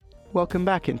Welcome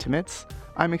back, Intimates.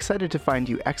 I'm excited to find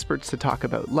you experts to talk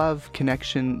about love,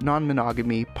 connection,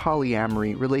 non-monogamy,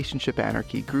 polyamory, relationship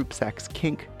anarchy, group sex,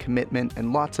 kink, commitment,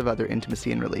 and lots of other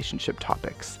intimacy and relationship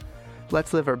topics.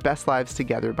 Let's live our best lives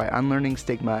together by unlearning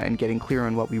stigma and getting clear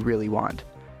on what we really want.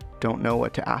 Don't know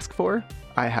what to ask for?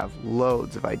 I have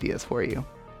loads of ideas for you.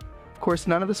 Of course,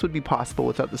 none of this would be possible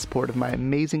without the support of my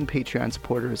amazing Patreon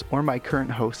supporters or my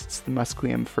current hosts, the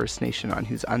Musqueam First Nation on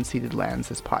whose unceded lands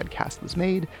this podcast was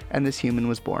made and this human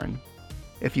was born.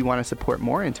 If you want to support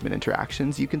more intimate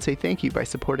interactions, you can say thank you by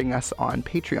supporting us on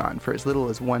Patreon for as little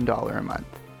as $1 a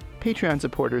month. Patreon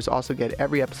supporters also get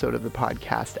every episode of the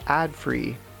podcast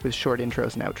ad-free with short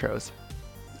intros and outros.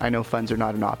 I know funds are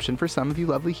not an option for some of you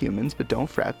lovely humans, but don't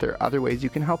fret, there are other ways you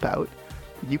can help out.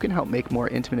 You can help make more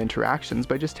intimate interactions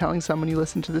by just telling someone you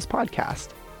listen to this podcast.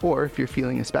 Or if you're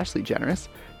feeling especially generous,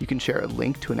 you can share a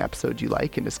link to an episode you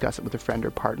like and discuss it with a friend or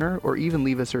partner, or even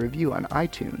leave us a review on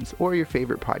iTunes or your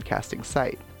favorite podcasting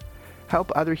site.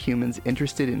 Help other humans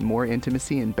interested in more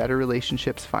intimacy and better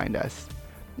relationships find us.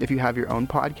 If you have your own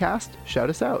podcast,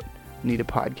 shout us out. Need a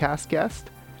podcast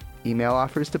guest? Email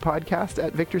offers to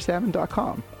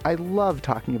podcast@victorsalmon.com. I love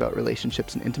talking about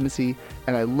relationships and intimacy,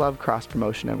 and I love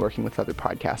cross-promotion and working with other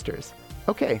podcasters.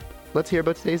 Okay, let's hear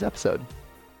about today's episode.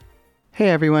 Hey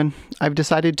everyone, I've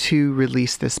decided to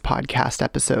release this podcast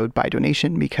episode by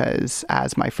donation because,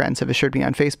 as my friends have assured me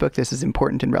on Facebook, this is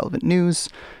important and relevant news.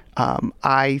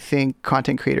 I think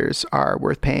content creators are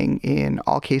worth paying in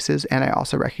all cases, and I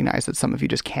also recognize that some of you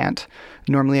just can't.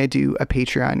 Normally I do a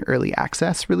Patreon early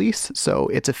access release, so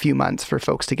it's a few months for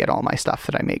folks to get all my stuff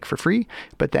that I make for free,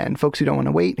 but then folks who don't want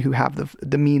to wait, who have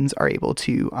the means, are able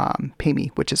to pay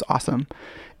me, which is awesome.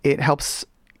 It helps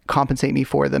compensate me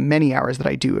for the many hours that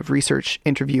I do of research,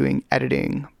 interviewing,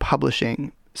 editing,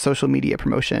 publishing, social media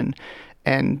promotion,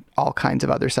 and all kinds of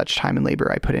other such time and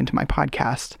labor I put into my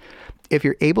podcast. If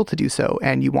you're able to do so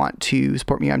and you want to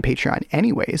support me on Patreon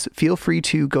anyways, feel free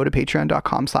to go to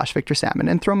patreon.com/VictorSalmon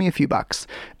and throw me a few bucks.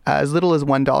 As little as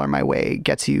 $1 my way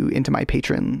gets you into my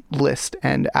patron list,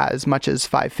 and as much as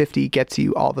 $5.50 gets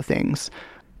you all the things.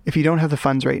 If you don't have the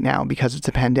funds right now because it's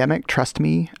a pandemic, trust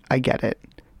me, I get it.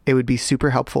 It would be super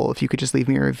helpful if you could just leave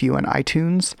me a review on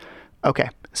iTunes. Okay,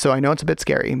 so I know it's a bit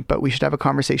scary, but we should have a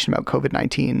conversation about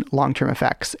COVID-19, long-term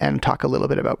effects, and talk a little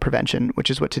bit about prevention, which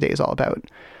is what today is all about.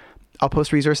 I'll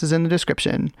post resources in the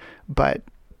description, but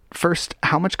first,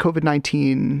 how much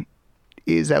COVID-19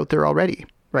 is out there already,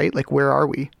 right? Like, where are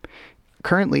we?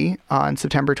 Currently, on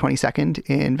September 22nd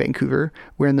in Vancouver,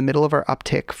 we're in the middle of our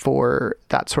uptick for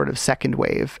that sort of second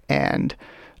wave, and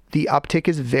the uptick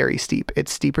is very steep.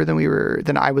 It's steeper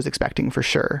than I was expecting for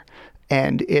sure,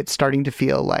 and it's starting to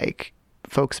feel like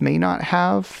folks may not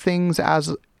have things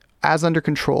as under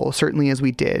control, certainly as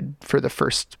we did for the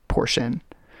first portion.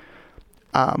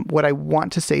 What I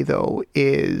want to say, though,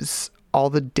 is all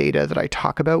the data that I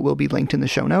talk about will be linked in the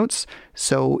show notes.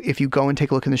 So if you go and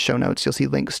take a look in the show notes, you'll see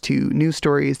links to news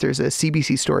stories. There's a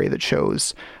CBC story that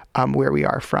shows where we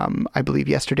are from, I believe,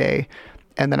 yesterday.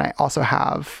 And then I also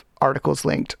have articles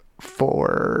linked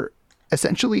for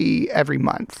essentially every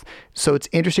month. So it's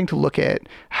interesting to look at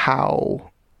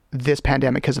how this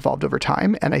pandemic has evolved over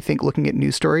time. And I think looking at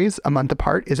news stories a month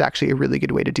apart is actually a really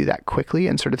good way to do that quickly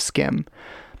and sort of skim.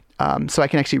 So I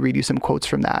can actually read you some quotes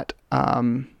from that. Why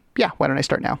don't I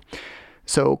start now?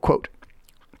 So, quote,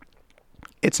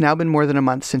 "It's now been more than a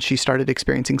month since she started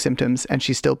experiencing symptoms, and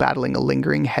she's still battling a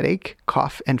lingering headache,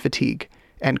 cough, and fatigue."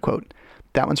 End quote.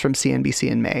 That one's from CNBC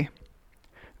in May.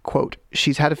 Quote,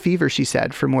 "She's had a fever," she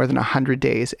said, "for more than 100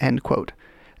 days." End quote.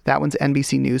 That one's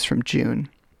NBC News from June.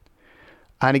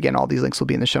 And again, all these links will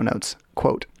be in the show notes.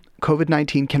 Quote,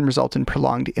 "COVID-19 can result in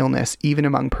prolonged illness, even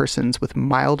among persons with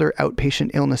milder outpatient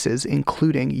illnesses,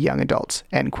 including young adults."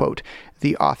 End quote.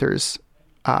 The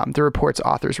report's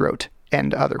authors wrote,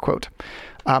 end other quote.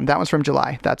 That was from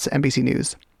July. That's NBC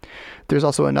News. There's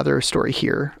also another story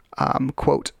here.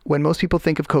 Quote, "When most people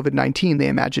think of COVID-19, they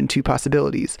imagine two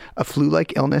possibilities: a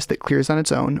flu-like illness that clears on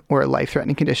its own, or a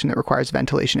life-threatening condition that requires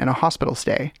ventilation and a hospital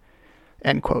stay."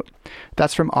 End quote.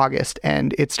 That's from August,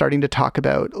 and it's starting to talk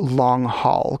about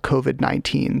long-haul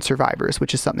COVID-19 survivors,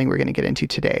 which is something we're going to get into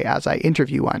today as I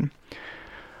interview one.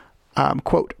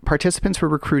 Quote, "Participants were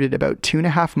recruited about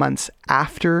 2.5 months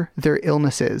after their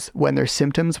illnesses, when their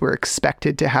symptoms were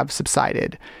expected to have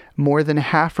subsided. More than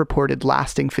half reported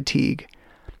lasting fatigue.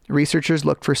 Researchers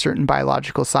looked for certain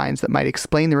biological signs that might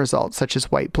explain the results, such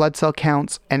as white blood cell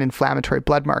counts and inflammatory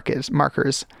blood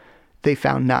markers. They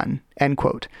found none." End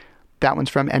quote. That one's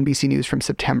from NBC News from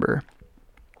September.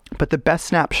 But the best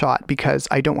snapshot, because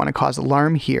I don't want to cause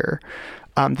alarm here,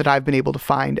 that I've been able to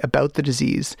find about the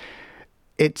disease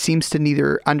it seems to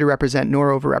neither underrepresent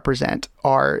nor overrepresent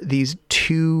are these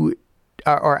two,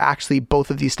 or actually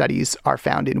both of these studies are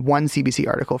found in one CBC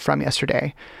article from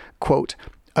yesterday. Quote,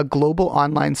 a global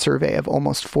online survey of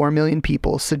almost 4 million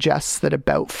people suggests that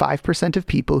about 5% of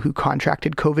people who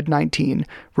contracted COVID-19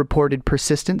 reported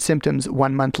persistent symptoms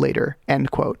 1 month later,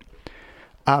 end quote.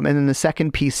 And then the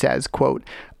second piece says, quote,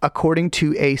 according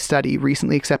to a study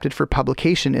recently accepted for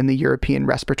publication in the European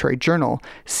Respiratory Journal,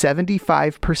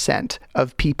 75%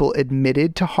 of people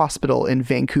admitted to hospital in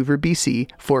Vancouver, BC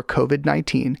for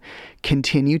COVID-19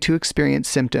 continue to experience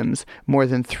symptoms more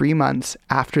than 3 months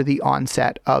after the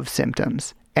onset of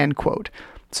symptoms, end quote.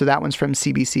 So that one's from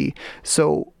CBC.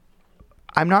 So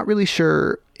I'm not really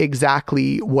sure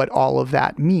exactly what all of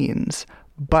that means.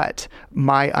 But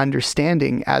my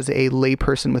understanding as a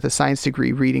layperson with a science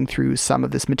degree reading through some of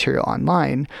this material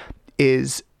online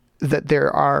is that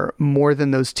there are more than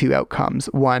those two outcomes.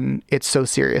 One, it's so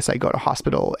serious I go to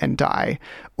hospital and die.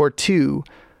 Or two,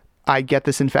 I get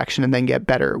this infection and then get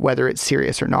better, whether it's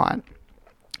serious or not.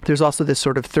 There's also this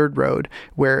sort of third road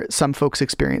where some folks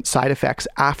experience side effects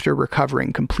after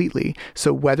recovering completely.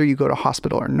 So whether you go to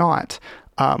hospital or not,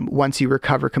 once you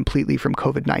recover completely from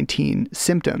COVID-19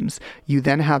 symptoms, you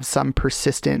then have some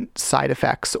persistent side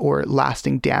effects or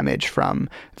lasting damage from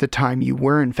the time you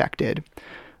were infected.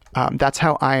 That's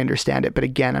how I understand it. But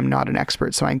again, I'm not an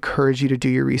expert, so I encourage you to do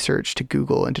your research, to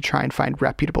Google, and to try and find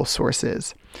reputable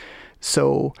sources.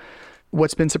 So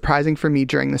what's been surprising for me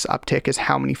during this uptick is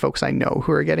how many folks I know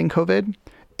who are getting COVID.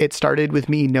 It started with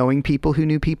me knowing people who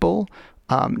knew people.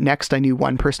 Next, I knew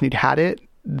one person who'd had it.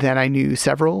 Then I knew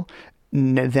several.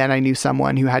 Then I knew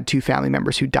someone who had 2 family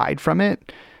members who died from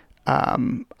it.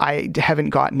 I haven't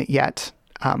gotten it yet.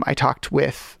 I talked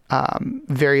with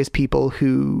various people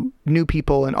who knew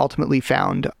people and ultimately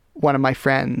found one of my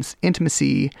friends,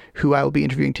 Intimacy, who I will be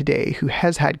interviewing today, who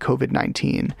has had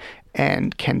COVID-19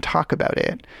 and can talk about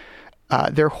it.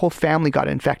 Their whole family got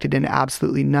infected and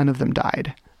absolutely none of them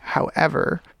died.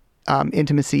 However,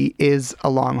 Intimacy is a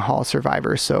long haul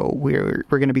survivor, so we're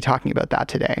going to be talking about that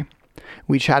today.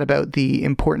 We chat about the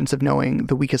importance of knowing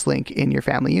the weakest link in your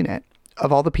family unit.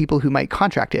 Of all the people who might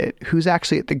contract it, who's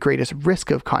actually at the greatest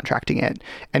risk of contracting it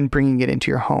and bringing it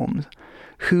into your home?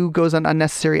 Who goes on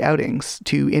unnecessary outings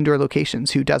to indoor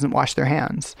locations? Who doesn't wash their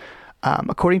hands?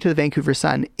 According to the Vancouver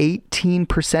Sun,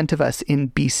 18% of us in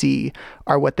BC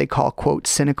are what they call, quote,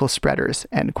 cynical spreaders,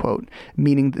 end quote,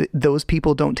 meaning that those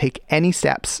people don't take any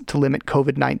steps to limit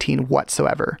COVID-19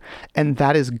 whatsoever. And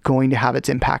that is going to have its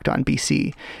impact on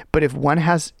BC. But if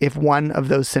one of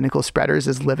those cynical spreaders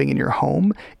is living in your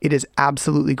home, it is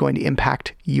absolutely going to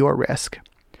impact your risk.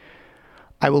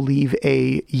 I will leave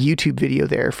a YouTube video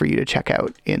there for you to check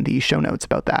out in the show notes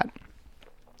about that.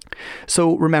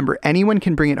 So remember, anyone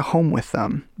can bring it home with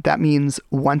them. That means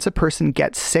once a person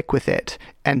gets sick with it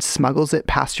and smuggles it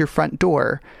past your front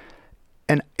door,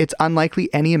 and it's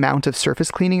unlikely any amount of surface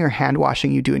cleaning or hand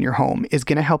washing you do in your home is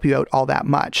going to help you out all that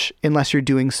much, unless you're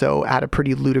doing so at a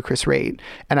pretty ludicrous rate.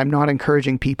 And I'm not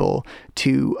encouraging people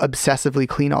to obsessively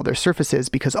clean all their surfaces,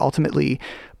 because ultimately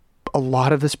a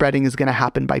lot of the spreading is going to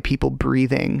happen by people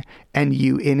breathing and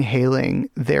you inhaling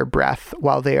their breath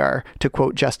while they are, to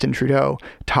quote Justin Trudeau,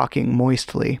 talking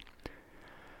moistly.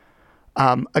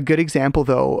 A good example,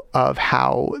 though, of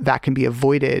how that can be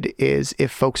avoided is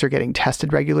if folks are getting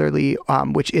tested regularly,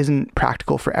 which isn't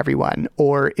practical for everyone,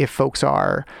 or if folks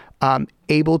are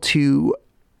able to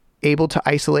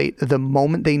isolate the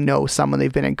moment they know someone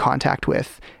they've been in contact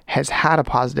with has had a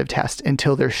positive test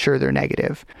until they're sure they're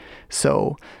negative.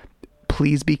 So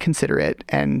please be considerate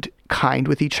and kind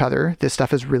with each other. This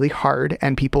stuff is really hard,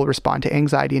 and people respond to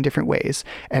anxiety in different ways.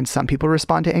 And some people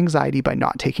respond to anxiety by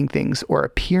not taking things or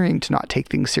appearing to not take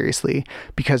things seriously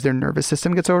because their nervous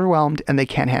system gets overwhelmed and they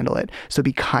can't handle it. So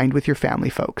be kind with your family,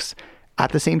 folks.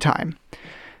 At the same time,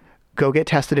 go get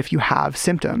tested if you have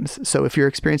symptoms. So if you're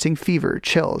experiencing fever,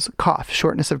 chills, cough,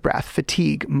 shortness of breath,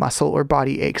 fatigue, muscle or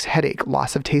body aches, headache,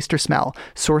 loss of taste or smell,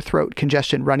 sore throat,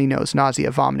 congestion, runny nose,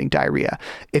 nausea, vomiting, diarrhea.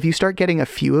 If you start getting a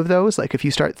few of those, like if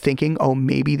you start thinking, oh,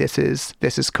 maybe this is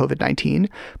COVID-19,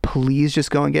 please just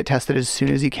go and get tested as soon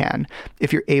as you can.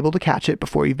 If you're able to catch it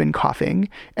before you've been coughing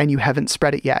and you haven't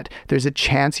spread it yet, there's a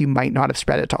chance you might not have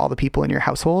spread it to all the people in your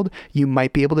household. You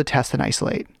might be able to test and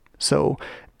isolate. So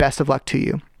best of luck to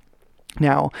you.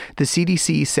 Now, the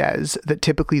CDC says that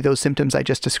typically those symptoms I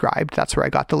just described, that's where I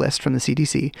got the list from the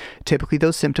CDC, typically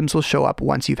those symptoms will show up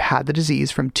once you've had the disease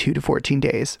from 2 to 14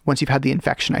 days, once you've had the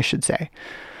infection, I should say.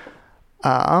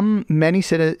 Many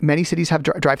cities have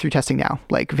drive-through testing now,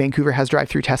 like Vancouver has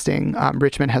drive-through testing,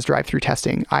 Richmond has drive-through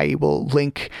testing. I will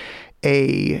link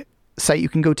a site you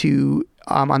can go to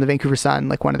on the Vancouver Sun,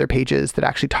 like one of their pages that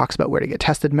actually talks about where to get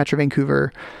tested in Metro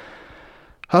Vancouver.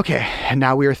 Okay, and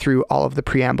now we are through all of the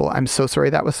preamble. I'm so sorry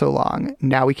that was so long.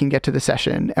 Now we can get to the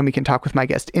session and we can talk with my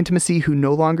guest Intimacy, who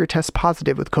no longer tests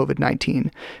positive with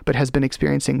COVID-19, but has been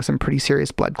experiencing some pretty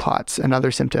serious blood clots and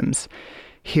other symptoms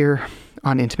here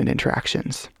on Intimate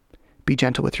Interactions. Be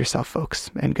gentle with yourself,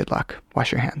 folks, and good luck.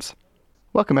 Wash your hands.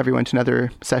 Welcome, everyone, to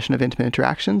another session of Intimate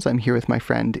Interactions. I'm here with my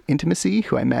friend Intimacy,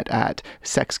 who I met at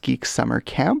Sex Geek Summer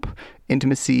Camp.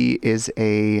 Intimacy is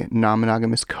a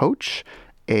non-monogamous coach,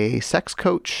 a sex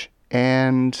coach,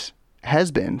 and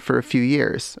has been for a few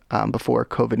years before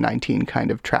COVID-19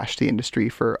 kind of trashed the industry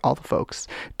for all the folks.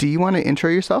 Do you want to intro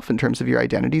yourself in terms of your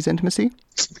identities, Intimacy?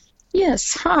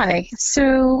 Yes, hi.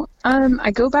 So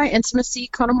I go by Intimacy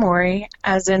Konomori,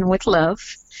 as in with love,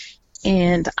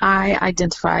 and I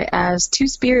identify as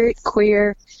two-spirit,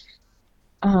 queer,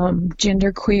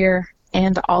 gender-queer,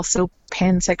 and also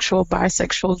pansexual,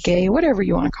 bisexual, gay, whatever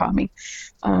you want to call me.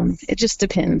 It just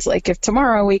depends. Like if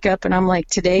tomorrow I wake up and I'm like,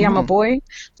 today I'm a boy,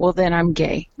 well then I'm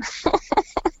gay.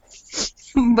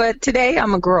 But today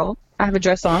I'm a girl. I have a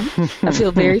dress on. I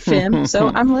feel very femme, so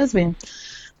I'm lesbian.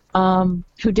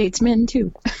 Who dates men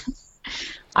too.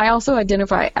 I also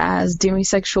identify as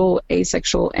demisexual,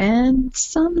 asexual, and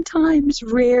sometimes,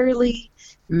 rarely,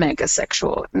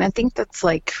 megasexual. And I think that's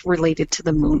like related to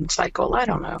the moon cycle. I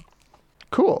don't know.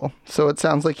 Cool. So it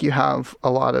sounds like you have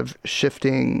a lot of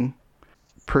shifting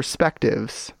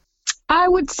perspectives. I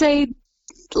would say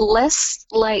less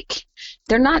like,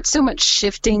 they're not so much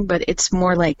shifting, but it's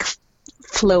more like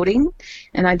floating.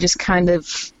 And I just kind of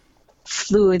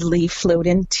fluidly float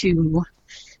into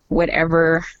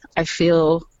whatever I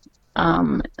feel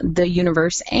the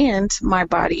universe and my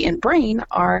body and brain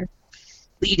are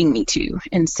leading me to,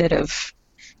 instead of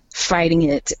fighting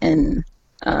it and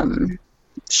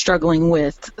struggling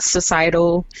with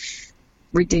societal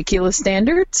ridiculous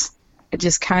standards. I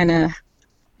just kind of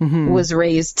was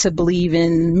raised to believe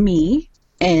in me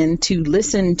and to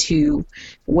listen to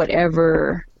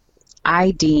whatever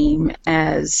I deem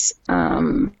as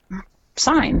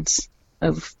signs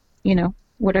of,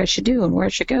 what I should do and where I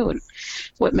should go and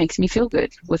what makes me feel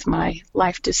good with my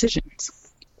life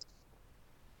decisions.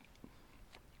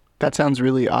 That sounds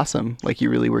really awesome. Like you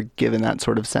really were given that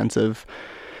sort of sense of,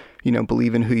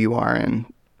 believe in who you are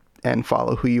and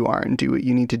follow who you are and do what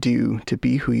you need to do to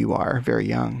be who you are very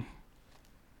young.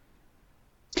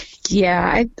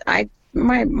 Yeah,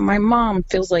 my mom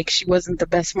feels like she wasn't the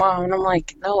best mom. And I'm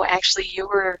like, no, actually you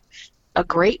were a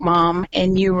great mom,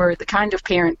 and you were the kind of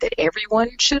parent that everyone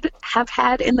should have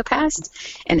had in the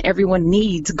past and everyone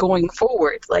needs going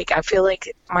forward. Like, I feel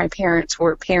like my parents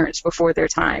were parents before their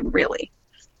time, really.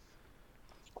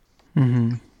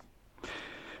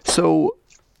 So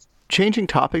changing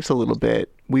topics a little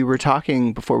bit, we were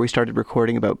talking before we started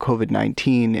recording about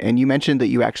COVID-19, and you mentioned that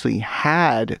you actually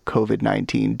had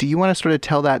COVID-19. Do you want to sort of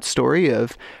tell that story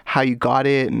of how you got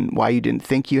it and why you didn't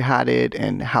think you had it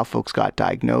and how folks got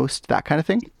diagnosed, that kind of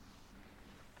thing?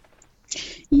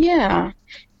 Yeah.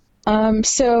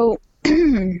 So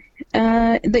the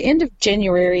end of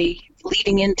January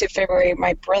leading into February,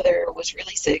 my brother was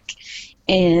really sick,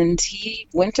 and he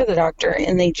went to the doctor,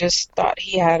 and they just thought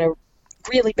he had a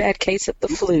really bad case of the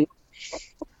flu.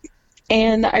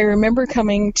 And I remember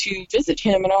coming to visit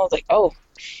him, and I was like, oh,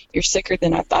 you're sicker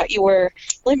than I thought you were.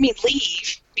 Let me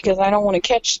leave because I don't want to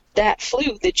catch that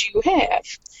flu that you have.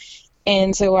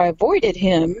 And so I avoided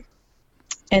him.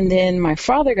 And then my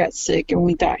father got sick, and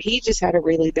we thought he just had a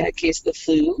really bad case of the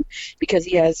flu because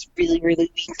he has really, really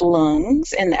weak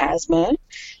lungs and asthma.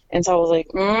 And so I was like,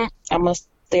 I must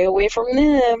stay away from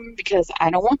them because I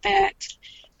don't want that.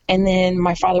 And then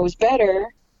my father was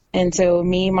better. And so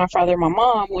me, my father, and my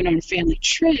mom went on a family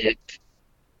trip.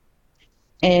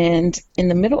 And in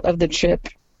the middle of the trip,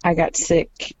 I got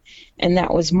sick. And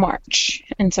that was March.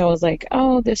 And so I was like,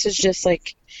 oh, this is just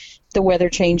like the weather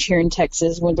change here in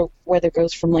Texas when the weather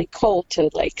goes from like cold to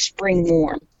like spring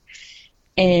warm.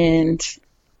 And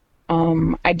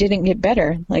I didn't get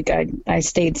better. Like I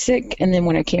stayed sick. And then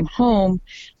when I came home,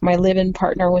 my live-in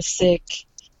partner was sick.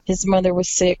 His mother was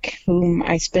sick, whom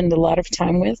I spend a lot of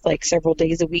time with, like several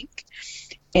days a week.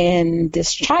 And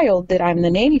this child that I'm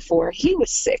the nanny for, he was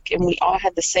sick, and we all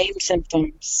had the same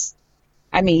symptoms.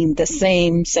 I mean, the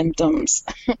same symptoms.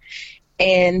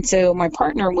 And so my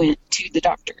partner went to the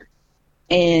doctor.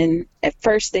 And at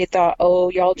first they thought, oh,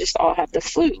 y'all just all have the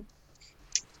flu.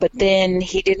 But then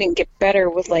he didn't get better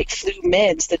with like flu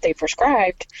meds that they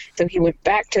prescribed. So he went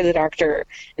back to the doctor,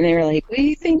 and they were like,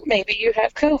 we think maybe you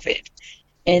have COVID.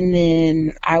 And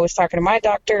then I was talking to my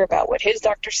doctor about what his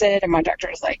doctor said, and my doctor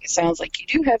was like, it sounds like you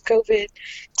do have COVID.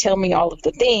 Tell me all of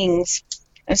the things.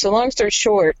 And so long story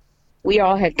short, we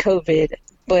all had COVID,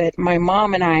 but my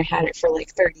mom and I had it for like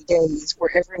 30 days,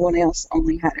 where everyone else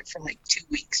only had it for like 2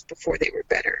 weeks before they were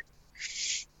better.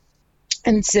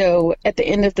 And so at the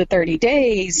end of the 30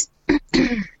 days,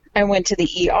 I went to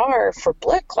the ER for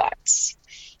blood clots.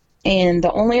 And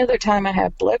the only other time I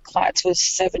had blood clots was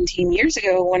 17 years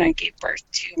ago when I gave birth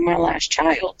to my last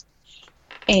child.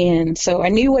 And so I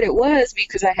knew what it was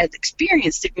because I had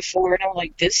experienced it before. And I'm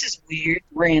like, this is weird,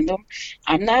 random.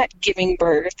 I'm not giving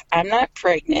birth. I'm not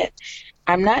pregnant.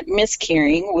 I'm not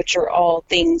miscarrying, which are all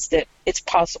things that it's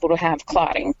possible to have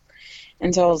clotting.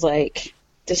 And so I was like,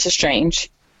 this is strange.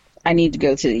 I need to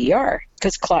go to the ER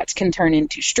because clots can turn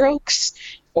into strokes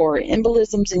or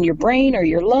embolisms in your brain or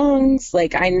your lungs.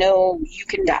 Like, I know you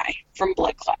can die from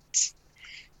blood clots.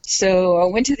 So I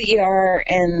went to the ER,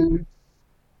 and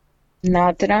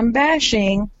not that I'm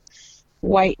bashing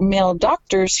white male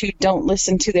doctors who don't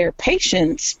listen to their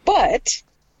patients, but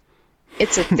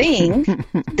it's a thing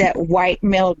that white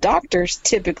male doctors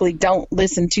typically don't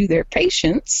listen to their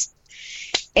patients.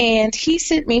 And he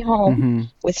sent me home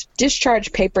with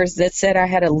discharge papers that said I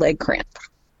had a leg cramp.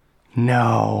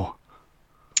 No.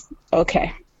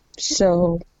 Okay.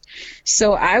 So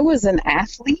I was an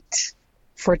athlete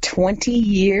for 20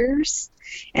 years,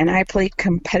 and I played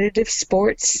competitive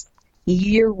sports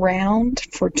year-round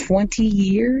for 20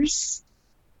 years.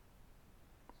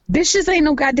 This just ain't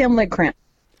no goddamn leg cramp.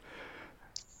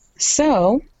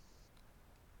 So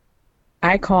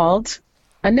I called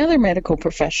another medical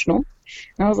professional,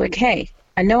 and I was like, hey,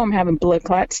 I know I'm having blood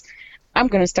clots. I'm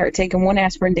going to start taking 1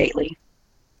 aspirin daily.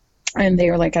 And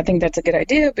they were like, I think that's a good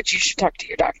idea, but you should talk to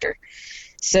your doctor.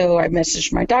 So I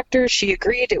messaged my doctor. She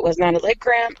agreed it was not a leg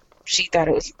cramp. She thought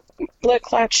it was blood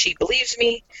clots. She believes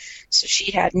me. So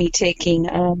she had me taking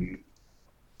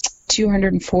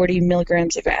 240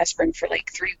 milligrams of aspirin for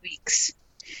like 3 weeks.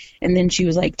 And then she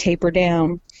was like, taper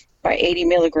down by 80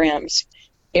 milligrams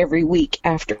every week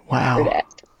after that.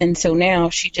 And so now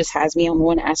she just has me on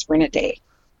 1 aspirin a day.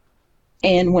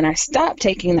 And when I stop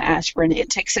taking the aspirin, it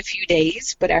takes a few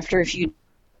days, but after a few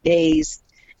days,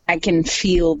 I can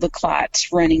feel the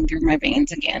clots running through my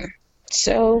veins again.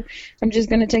 So I'm just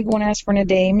going to take 1 aspirin a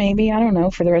day, maybe, I don't know,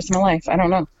 for the rest of my life. I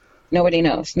don't know. Nobody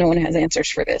knows. No one has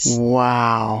answers for this.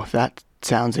 Wow, that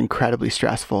sounds incredibly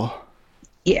stressful.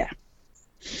 Yeah.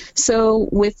 So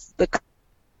with the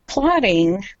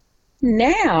clotting,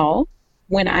 now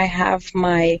when I have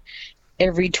my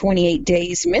every 28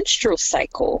 days menstrual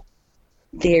cycle,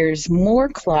 there's more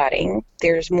clotting,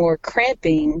 there's more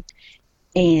cramping,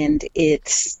 and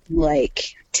it's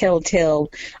like telltale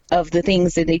of the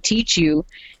things that they teach you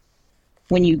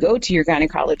when you go to your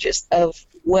gynecologist of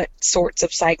what sorts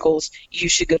of cycles you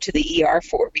should go to the ER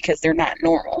for because they're not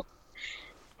normal.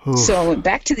 Oof. So I went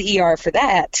back to the ER for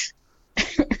that.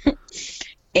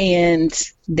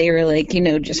 And they were like,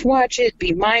 just watch it,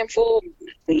 be mindful,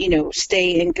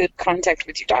 stay in good contact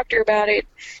with your doctor about it.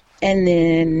 And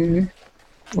then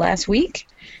last week,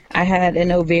 I had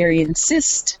an ovarian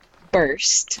cyst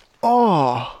burst.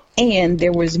 Oh. And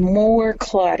there was more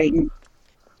clotting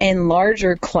and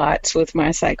larger clots with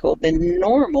my cycle than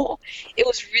normal. It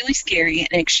was really scary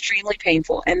and extremely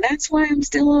painful. And that's why I'm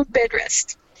still on bed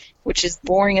rest, which is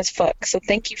boring as fuck. So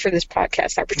thank you for this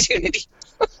podcast opportunity.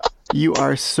 You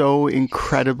are so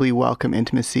incredibly welcome,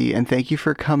 Intimacy. And thank you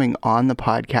for coming on the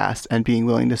podcast and being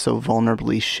willing to so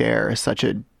vulnerably share such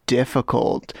a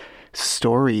difficult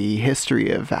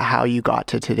history of how you got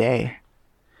to today.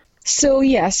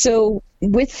 So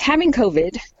with having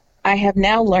COVID, I have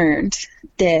now learned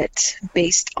that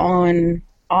based on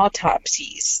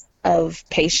autopsies of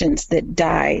patients that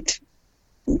died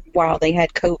while they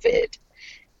had COVID,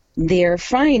 they're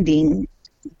finding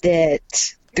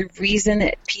that the reason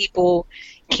that people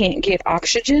can't get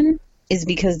oxygen is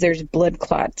because there's blood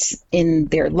clots in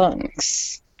their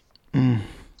lungs.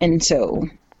 And so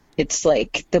it's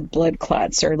like the blood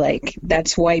clots are like,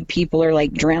 that's why people are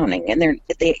like drowning and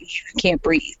you can't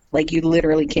breathe. Like you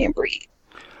literally can't breathe.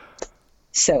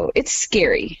 So it's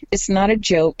scary. It's not a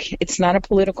joke. It's not a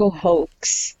political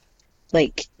hoax.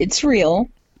 Like it's real.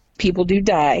 People do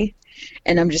die.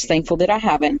 And I'm just thankful that I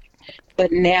haven't.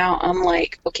 But now I'm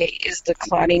like, okay, is the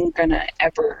clotting gonna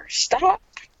ever stop?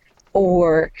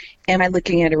 Or am I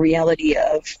looking at a reality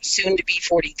of soon to be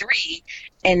 43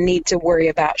 and need to worry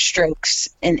about strokes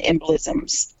and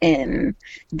embolisms and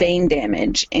vein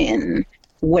damage and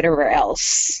whatever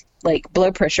else, like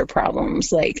blood pressure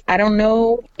problems? Like, I don't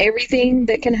know everything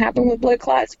that can happen with blood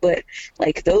clots, but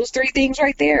like those 3 things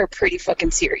right there are pretty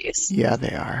fucking serious. Yeah,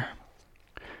 they are.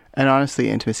 And honestly,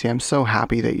 Intimacy, I'm so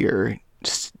happy that you're,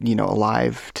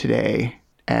 alive today,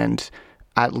 and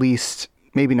at least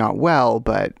maybe not well,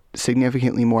 but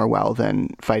significantly more well than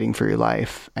fighting for your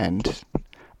life. And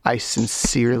I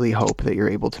sincerely hope that you're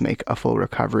able to make a full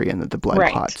recovery and that the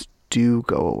blood clots do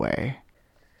go away.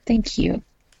 Thank you.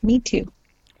 Me too.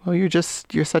 Well, you're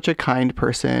such a kind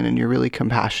person, and you're really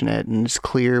compassionate, and it's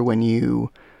clear when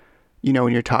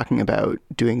when you're talking about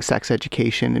doing sex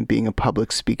education and being a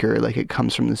public speaker, like it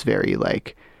comes from this very,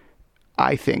 like,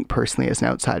 I think personally as an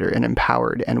outsider, an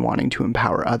empowered and wanting to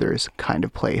empower others kind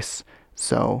of place.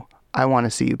 So I want to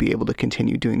see you be able to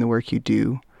continue doing the work you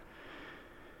do.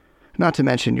 Not to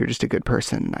mention you're just a good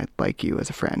person. I like you as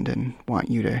a friend and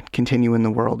want you to continue in the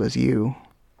world as you.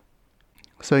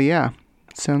 So yeah,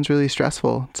 it sounds really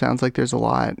stressful. It sounds like there's a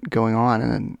lot going on,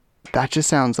 and that just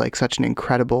sounds like such an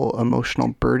incredible emotional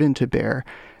burden to bear.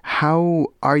 How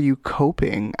are you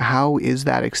coping? How is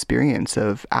that experience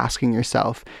of asking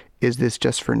yourself, is this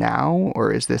just for now,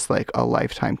 or is this like a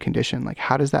lifetime condition? Like,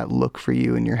 how does that look for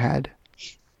you in your head?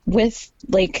 With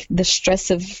like the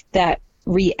stress of that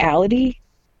reality,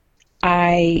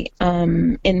 I,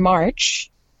 in March,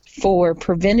 for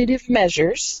preventative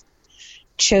measures,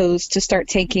 chose to start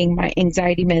taking my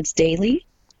anxiety meds daily,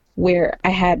 where I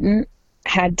hadn't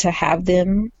had to have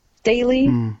them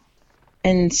daily.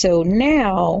 And so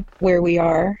now where we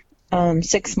are,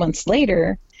 6 months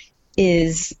later,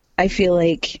 is I feel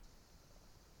like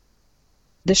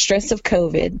the stress of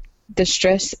COVID, the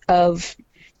stress of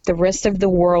the rest of the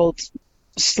world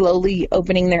slowly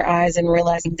opening their eyes and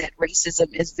realizing that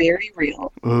racism is very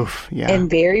real. Oof, yeah.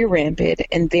 And very rampant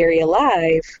and very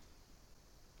alive,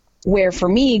 where for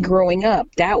me growing up,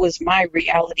 that was my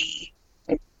reality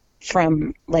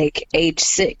from like age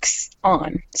 6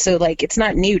 on. So like, it's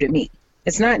not new to me.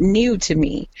 It's not new to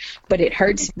me, but it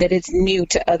hurts that it's new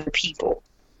to other people.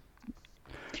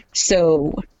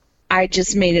 So I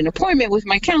just made an appointment with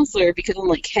my counselor because I'm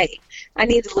like, hey, I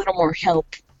need a little more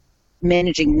help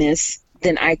managing this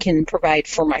than I can provide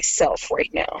for myself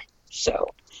right now. So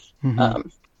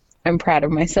I'm proud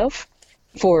of myself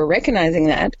for recognizing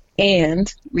that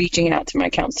and reaching out to my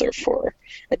counselor for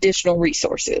additional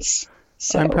resources.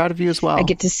 So I'm proud of you as well. I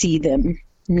get to see them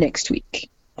next week.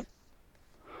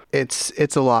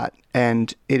 It's a lot,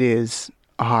 and it is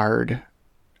hard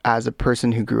as a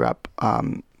person who grew up.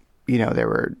 There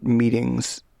were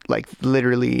meetings, like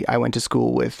literally I went to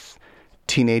school with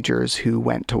teenagers who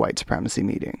went to white supremacy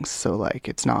meetings. So like,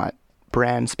 it's not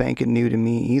brand spanking new to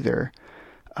me either.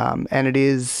 And it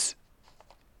is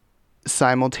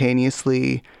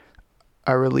simultaneously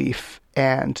a relief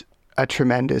and a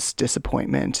tremendous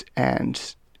disappointment,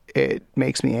 and it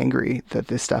makes me angry that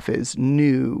this stuff is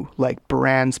new, like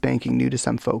brand spanking new to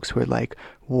some folks who are like,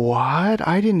 what?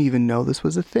 I didn't even know this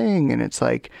was a thing. And it's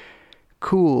like,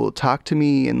 cool, talk to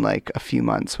me in like a few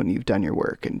months when you've done your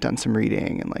work and done some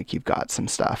reading and like you've got some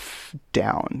stuff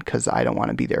down, because I don't want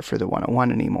to be there for the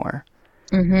 101 anymore.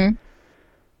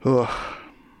 Ugh.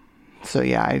 So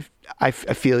yeah, I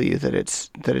feel you that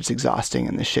it's exhausting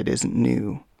and this shit isn't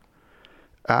new.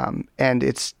 And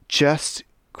it's just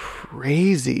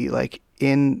crazy, like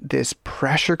in this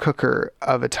pressure cooker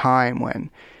of a time when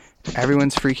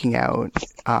everyone's freaking out,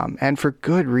 and for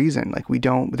good reason. Like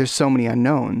there's so many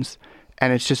unknowns,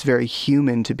 and it's just very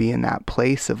human to be in that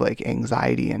place of like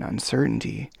anxiety and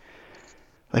uncertainty.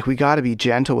 Like, we got to be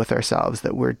gentle with ourselves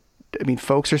that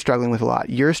folks are struggling with a lot.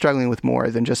 You're struggling with more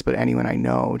than just about anyone I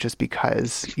know, just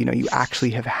because, you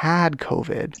actually have had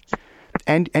COVID,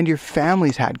 and your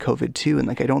family's had COVID too. And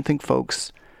like, I don't think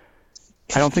folks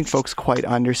quite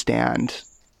understand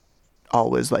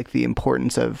always like the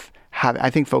importance of I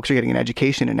think folks are getting an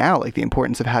education and now like the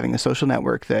importance of having a social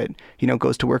network that,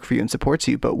 goes to work for you and supports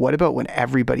you. But what about when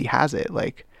everybody has it?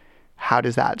 Like, how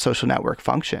does that social network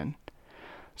function?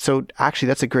 So actually,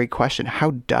 that's a great question.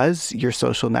 How does your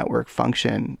social network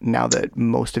function now that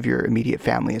most of your immediate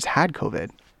family has had COVID?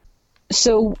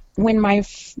 So when my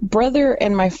brother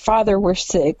and my father were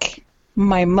sick,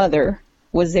 my mother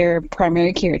was their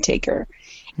primary caretaker.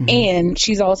 And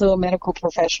she's also a medical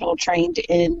professional trained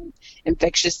in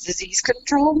infectious disease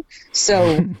control.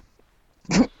 So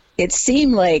it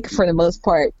seemed like, for the most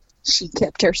part, she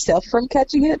kept herself from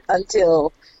catching it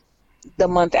until the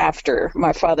month after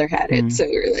my father had it. So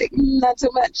we were like, not so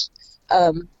much.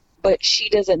 But she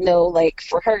doesn't know, like,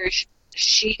 for her,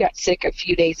 she got sick a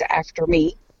few days after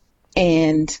me.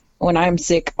 And when I'm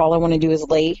sick, all I want to do is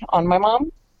lay on my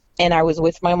mom. And I was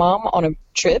with my mom on a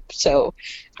trip, so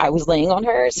I was laying on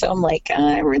her. So I'm like,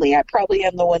 I probably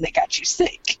am the one that got you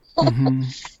sick.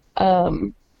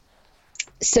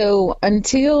 So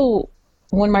until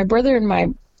when my brother and my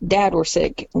dad were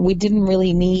sick, we didn't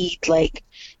really need, like,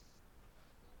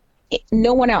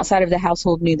 no one outside of the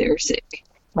household knew they were sick,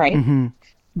 right? Mm-hmm.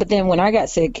 But then when I got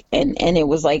sick, and it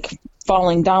was like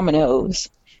falling dominoes,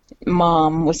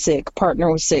 mom was sick, partner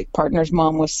was sick, partner's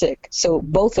mom was sick. So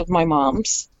both of my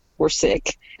moms were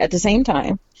sick at the same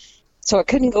time. So I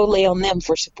couldn't go lay on them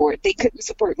for support. They couldn't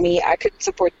support me. I couldn't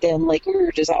support them. Like, we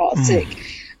were just all sick.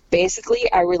 Basically,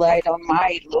 I relied on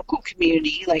my local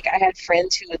community. Like, I had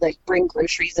friends who would, like, bring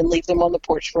groceries and leave them on the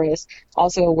porch for us.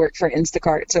 Also, I worked for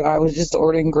Instacart, so I was just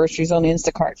ordering groceries on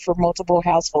Instacart for multiple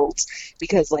households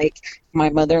because, like, my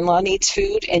mother-in-law needs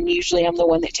food, and usually I'm the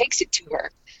one that takes it to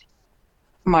her.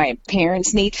 My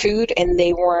parents need food, and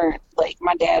they weren't, like,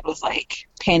 my dad was, like,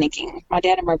 panicking. My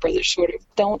dad and my brother sort of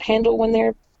don't handle when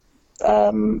their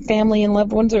family and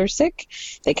loved ones are sick.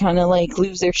 They kind of, like,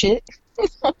 lose their shit.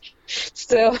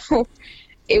 So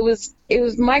it was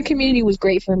my community was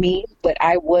great for me, but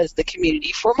I was the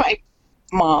community for my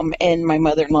mom and my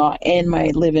mother-in-law and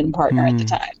my live-in partner at the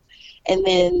time. And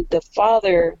then the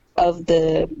father of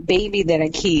the baby that I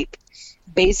keep,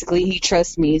 basically he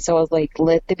trusts me. So I was like,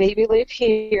 let the baby live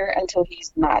here until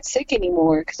he's not sick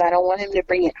anymore, because I don't want him to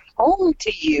bring it home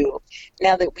to you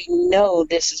now that we know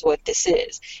this is what this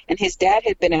is. And his dad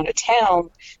had been out of town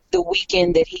the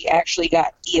weekend that he actually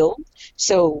got ill.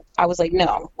 So I was like,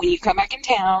 no, when you come back in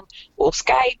town, we'll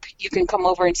Skype. You can come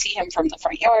over and see him from the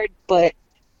front yard. But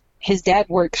his dad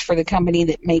works for the company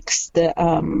that makes the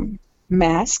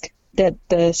mask that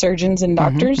the surgeons and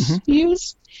doctors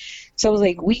use. So I was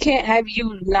like, we can't have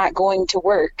you not going to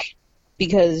work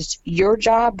because your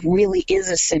job really is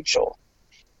essential.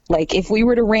 Like, if we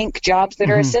were to rank jobs that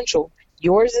are essential,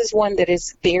 yours is one that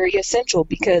is very essential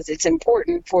because it's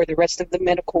important for the rest of the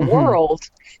medical world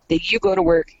that you go to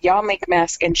work, y'all make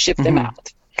masks and ship them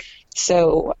out.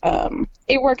 So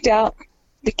it worked out.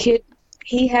 The kid,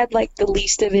 he had, like, the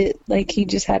least of it. Like, he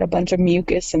just had a bunch of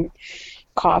mucus and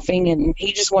coughing, and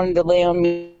he just wanted to lay on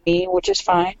me, which is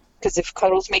fine. Because if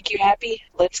cuddles make you happy,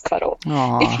 let's cuddle.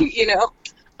 You know?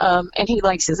 And he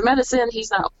likes his medicine.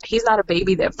 He's not a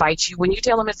baby that fights you. When you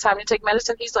tell him it's time to take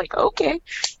medicine, he's like, okay.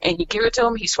 And you give it to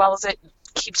him, he swallows it,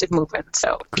 keeps it moving.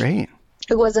 So great.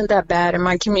 It wasn't that bad, and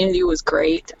my community was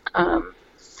great. I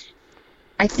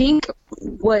think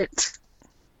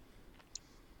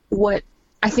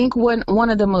one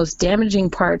of the most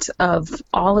damaging parts of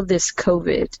all of this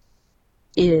COVID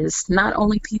is not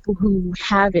only people who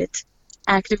have it,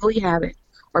 actively have it,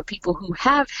 or people who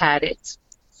have had it,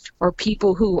 or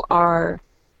people who are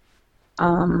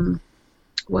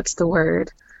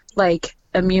like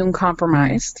immune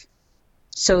compromised,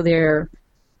 so they're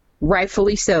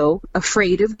rightfully so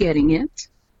afraid of getting it.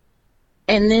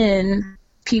 And then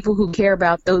people who care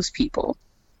about those people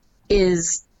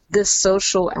is the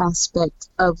social aspect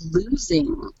of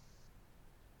losing,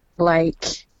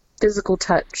 like, physical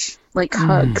touch, like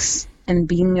hugs, and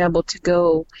being able to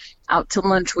go out to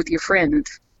lunch with your friend,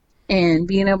 and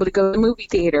being able to go to the movie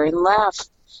theater and laugh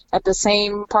at the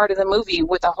same part of the movie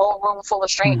with a whole room full of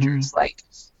strangers. Like,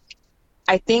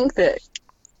 I think that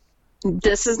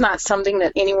this is not something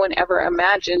that anyone ever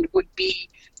imagined would be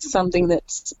something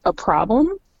that's a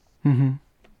problem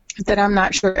that I'm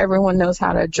not sure everyone knows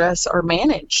how to address or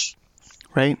manage.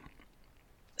 Right.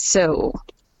 So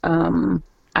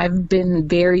I've been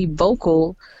very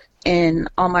vocal and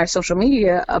on my social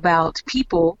media about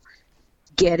people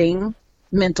getting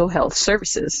mental health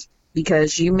services,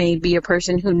 because you may be a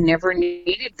person who never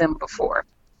needed them before,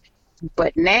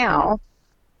 but now,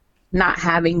 not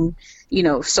having,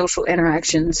 social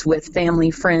interactions with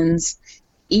family, friends,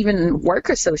 even work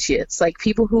associates, like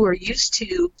people who are used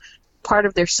to part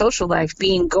of their social life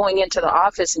being going into the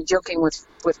office and joking with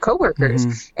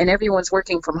coworkers, and everyone's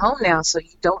working from home now, so you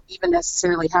don't even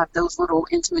necessarily have those little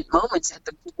intimate moments at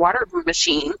the water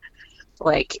machine.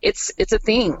 Like, it's a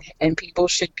thing, and people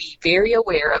should be very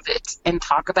aware of it and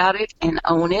talk about it and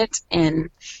own it, and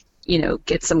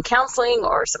get some counseling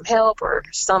or some help or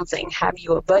something. Have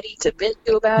you a buddy to vent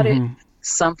to about it?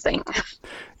 Something.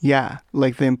 Yeah,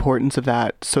 like the importance of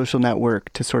that social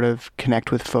network to sort of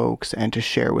connect with folks and to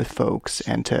share with folks,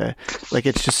 and to, like,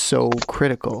 it's just so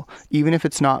critical, even if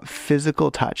it's not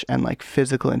physical touch and like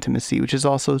physical intimacy, which is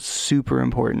also super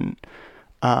important.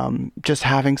 Just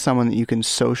having someone that you can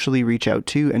socially reach out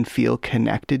to and feel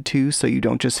connected to, so you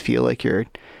don't just feel like you're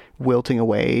wilting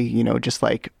away, just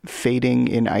like fading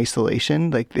in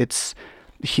isolation. Like,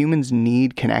 humans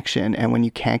need connection, and when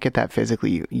you can't get that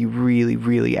physically, you really,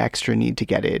 really extra need to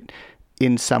get it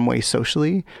in some way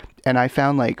socially. And I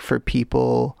found, like, for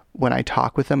people, when I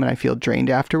talk with them and I feel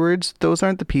drained afterwards, those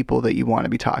aren't the people that you want to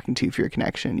be talking to for your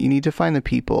connection. You need to find the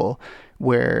people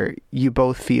where you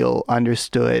both feel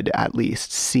understood, at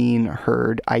least seen,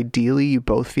 heard. Ideally, you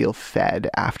both feel fed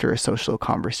after a social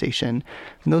conversation.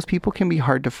 And those people can be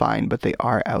hard to find, but they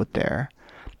are out there.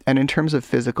 And in terms of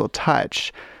physical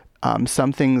touch,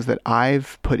 some things that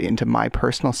I've put into my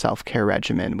personal self-care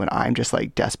regimen when I'm just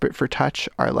like desperate for touch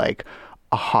are like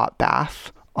a hot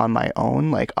bath on my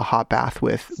own, like a hot bath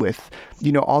with,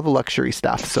 you know, all the luxury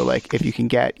stuff. So like if you can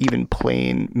get even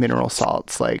plain mineral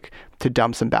salts, like to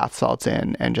dump some bath salts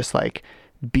in and just like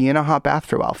be in a hot bath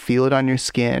for a while, feel it on your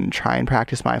skin, try and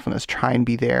practice mindfulness, try and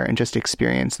be there and just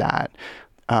experience that.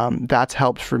 That's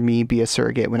helped for me be a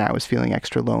surrogate when I was feeling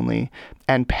extra lonely.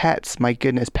 And pets, my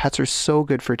goodness, pets are so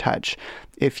good for touch.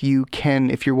 If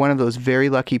you're one of those very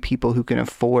lucky people who can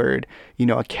afford, you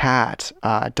know, a cat,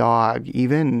 a dog,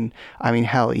 even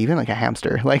like a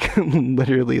hamster, like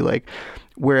literally like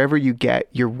wherever you get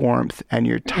your warmth and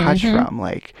your touch from,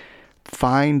 like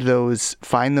find those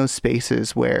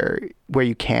spaces where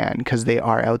you can, because they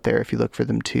are out there if you look for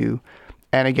them too.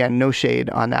 And again, no shade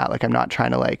on that. Like, I'm not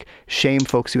trying to like shame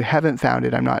folks who haven't found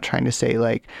it. I'm not trying to say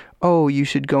like, oh, you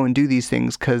should go and do these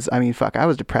things. Cause I mean, fuck, I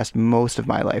was depressed most of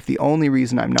my life. The only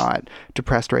reason I'm not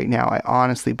depressed right now, I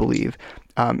honestly believe,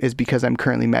 is because I'm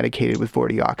currently medicated with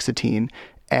vortioxetine.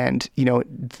 And, you know,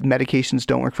 medications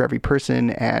don't work for every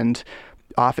person. And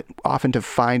often to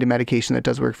find a medication that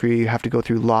does work for you, you have to go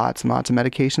through lots and lots of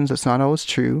medications. That's not always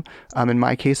true. In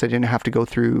my case, I didn't have to go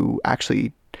through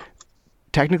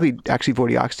technically,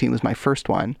 vortioxetine was my first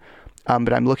one,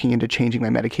 but I'm looking into changing my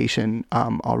medication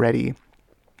already,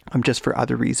 just for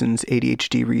other reasons,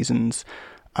 ADHD reasons,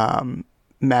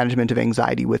 management of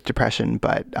anxiety with depression.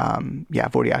 But yeah,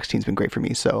 vortioxetine's been great for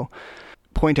me. So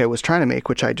point I was trying to make,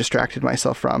 which I distracted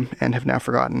myself from and have now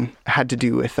forgotten, had to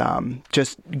do with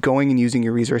just going and using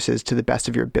your resources to the best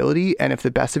of your ability. And if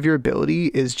the best of your ability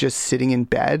is just sitting in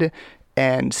bed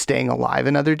and staying alive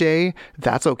another day,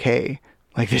 that's okay.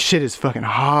 Like, this shit is fucking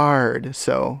hard,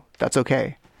 so that's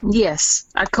okay. Yes,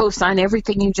 I co-sign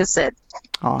everything you just said.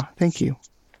 Aw, thank you.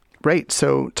 Right,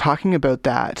 so talking about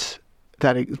that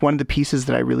one of the pieces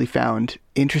that I really found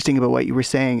interesting about what you were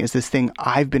saying is this thing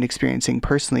I've been experiencing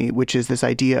personally, which is this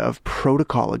idea of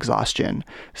protocol exhaustion.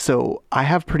 So I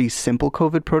have pretty simple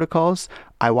COVID protocols.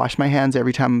 I wash my hands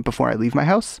every time before I leave my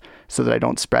house so that I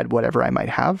don't spread whatever I might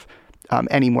have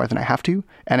any more than I have to,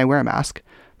 and I wear a mask.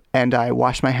 And I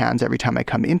wash my hands every time I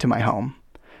come into my home.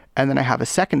 And then I have a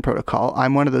second protocol.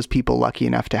 I'm one of those people lucky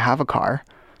enough to have a car.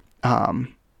 And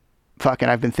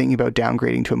I've been thinking about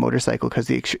downgrading to a motorcycle because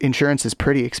the insurance is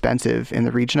pretty expensive in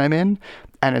the region I'm in.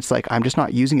 And it's like, I'm just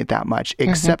not using it that much,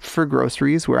 except for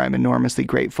groceries, where I'm enormously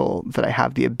grateful that I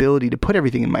have the ability to put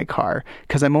everything in my car,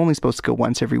 because I'm only supposed to go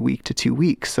once every week to 2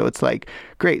 weeks. So it's like,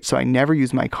 great. So I never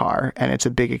use my car, and it's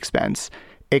a big expense,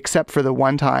 except for the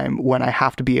one time when I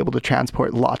have to be able to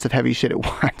transport lots of heavy shit at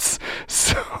once.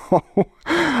 So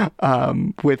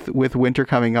with winter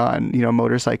coming on, you know,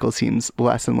 motorcycle seems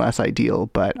less and less ideal,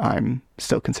 but I'm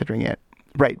still considering it.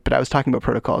 Right, but I was talking about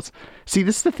protocols. See,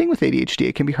 this is the thing with ADHD.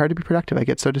 It can be hard to be productive. I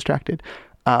get so distracted.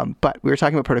 But we were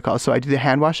talking about protocols. So I do the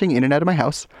hand washing in and out of my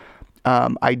house.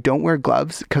 I don't wear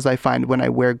gloves because I find when I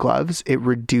wear gloves, it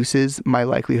reduces my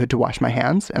likelihood to wash my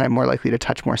hands, and I'm more likely to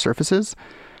touch more surfaces.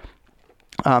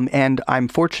 And I'm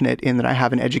fortunate in that I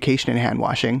have an education in hand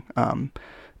washing.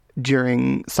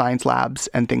 During science labs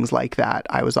and things like that,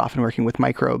 I was often working with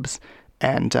microbes,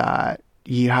 and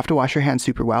you have to wash your hands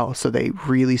super well. So they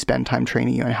really spend time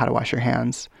training you on how to wash your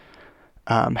hands.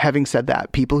 Having said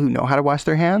that, people who know how to wash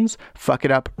their hands fuck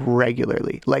it up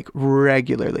regularly.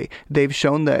 They've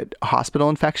shown that hospital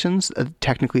infections,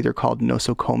 technically they're called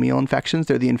nosocomial infections.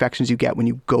 They're the infections you get when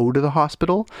you go to the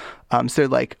hospital. So they're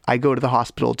like, I go to the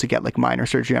hospital to get like minor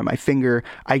surgery on my finger.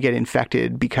 I get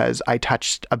infected because I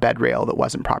touched a bed rail that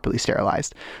wasn't properly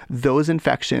sterilized. Those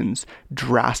infections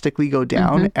drastically go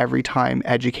down every time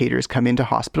educators come into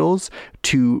hospitals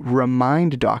to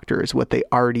remind doctors what they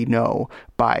already know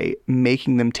by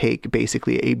making them take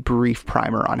basically a brief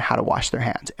primer on how to wash their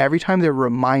hands. Every time they're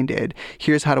reminded,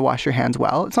 here's how to wash your hands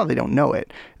well, it's not they don't know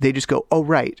it. They just go, oh,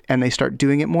 right. And they start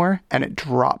doing it more, and it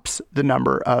drops the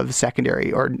number of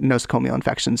secondary or nosocomial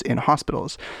infections in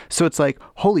hospitals. So it's like,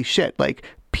 holy shit, like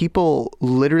people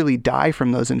literally die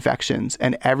from those infections.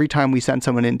 And every time we send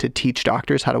someone in to teach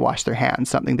doctors how to wash their hands,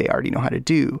 something they already know how to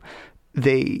do,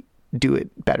 they do it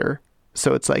better.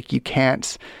 So it's like, you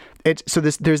can't...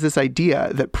 there's this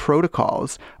idea that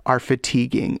protocols are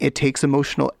fatiguing. It takes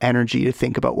emotional energy to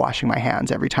think about washing my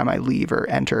hands every time I leave or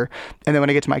enter. And then when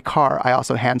I get to my car, I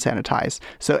also hand sanitize.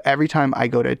 So every time I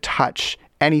go to touch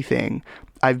anything,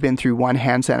 I've been through one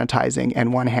hand sanitizing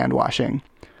and one hand washing.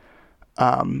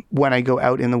 when I go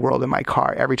out in the world in my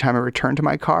car. Every time I return to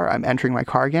my car, I'm entering my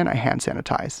car again, I hand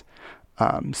sanitize.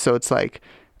 So it's like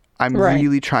I'm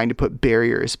really trying to put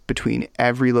barriers between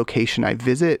every location I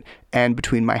visit and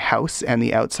between my house and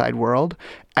the outside world.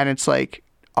 And it's like,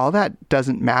 all that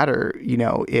doesn't matter,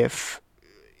 if,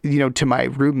 to my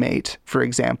roommate, for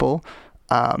example,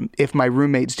 if my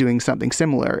roommate's doing something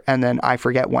similar and then I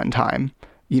forget one time,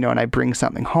 and I bring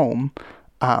something home,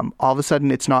 all of a sudden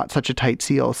it's not such a tight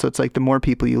seal. So it's like the more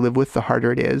people you live with, the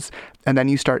harder it is. And then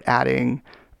you start adding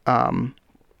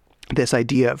this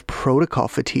idea of protocol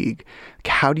fatigue.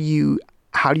 How do you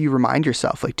remind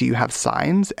yourself? Like, do you have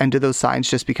signs, and do those signs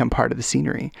just become part of the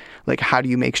scenery? Like, how do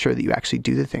you make sure that you actually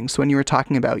do the things? So when you were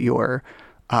talking about your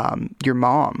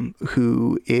mom,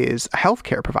 who is a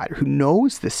healthcare provider, who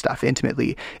knows this stuff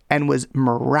intimately and was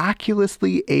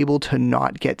miraculously able to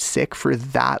not get sick for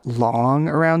that long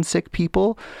around sick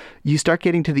people, you start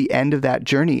getting to the end of that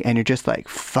journey and you're just like,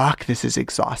 fuck, this is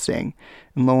exhausting.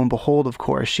 And lo and behold, of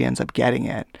course, she ends up getting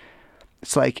it.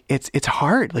 It's like, it's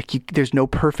hard. Like, there's no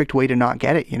perfect way to not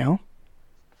get it,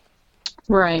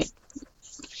 Right.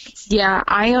 Yeah,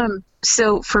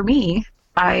 so for me,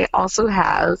 I also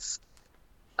have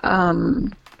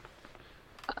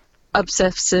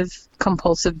obsessive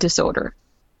compulsive disorder.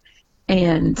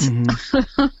 And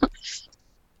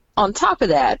on top of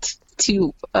that,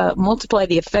 to multiply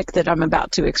the effect that I'm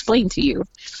about to explain to you,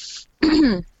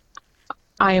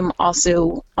 I am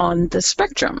also on the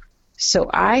spectrum.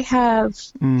 So I have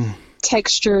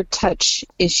texture touch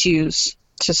issues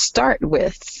to start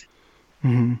with.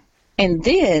 And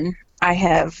then I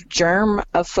have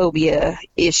germophobia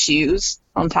issues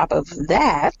on top of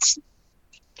that.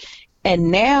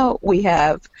 And now we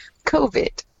have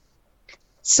COVID.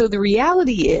 So the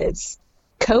reality is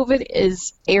COVID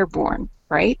is airborne,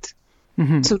 right?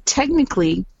 So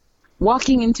technically,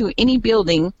 walking into any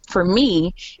building for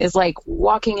me is like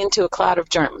walking into a cloud of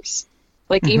germs.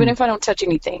 Like, even if I don't touch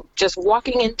anything, just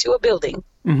walking into a building,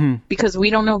 because we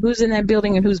don't know who's in that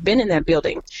building and who's been in that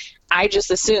building, I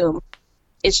just assume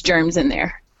it's germs in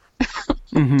there.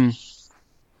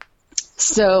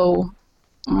 So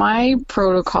my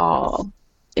protocol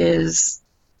is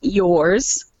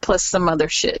yours plus some other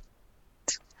shit.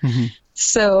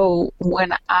 So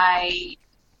when I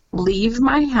leave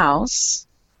my house,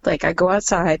 like, I go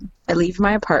outside, I leave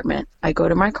my apartment, I go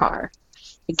to my car,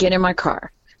 I get in my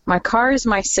car. My car is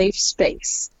my safe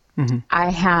space.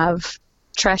 I have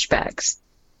trash bags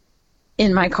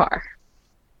in my car.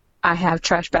 I have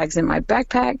trash bags in my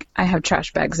backpack. I have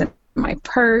trash bags in my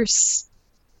purse,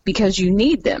 because you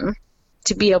need them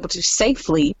to be able to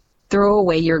safely throw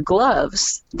away your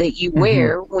gloves that you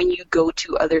wear when you go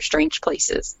to other strange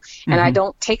places. And I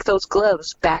don't take those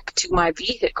gloves back to my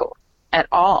vehicle at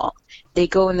all. They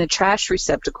go in the trash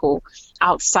receptacle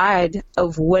outside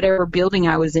of whatever building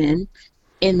I was in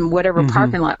whatever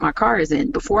parking lot my car is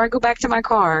in. Before I go back to my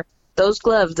car, those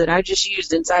gloves that I just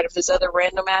used inside of this other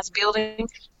random ass building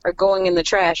are going in the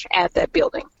trash at that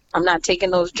building. I'm not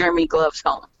taking those germy gloves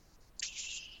home.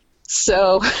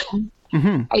 So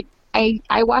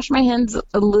I wash my hands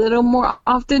a little more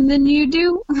often than you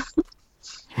do.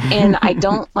 And I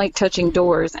don't like touching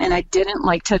doors, and I didn't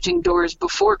like touching doors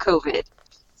before COVID.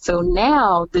 So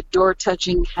now the door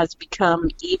touching has become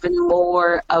even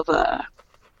more of a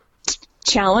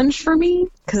challenge for me,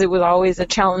 because it was always a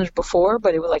challenge before,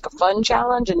 but it was like a fun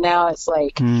challenge, and now it's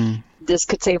like this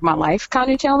could save my life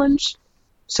kind of challenge.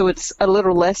 So it's a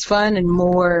little less fun and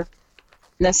more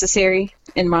necessary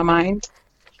in my mind.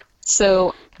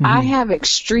 So I have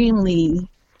extremely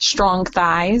strong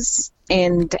thighs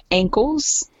and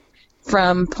ankles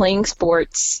from playing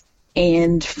sports,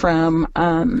 and from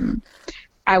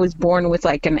I was born with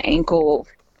like an ankle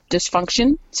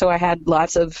dysfunction, so I had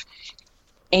lots of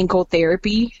ankle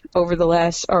therapy over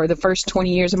the first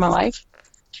 20 years of my life.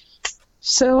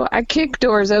 So I kick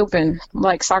doors open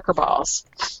like soccer balls.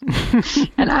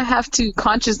 And I have to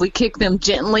consciously kick them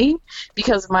gently,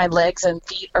 because my legs and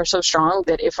feet are so strong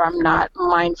that if I'm not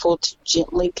mindful to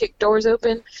gently kick doors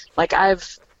open, like,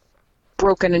 I've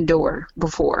broken a door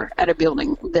before at a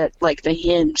building that, like, the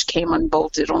hinge came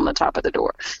unbolted on the top of the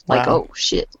door. Like, wow. Oh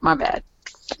shit, my bad.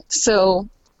 So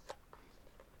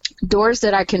doors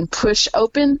that I can push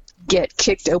open get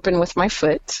kicked open with my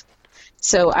foot.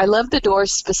 So I love the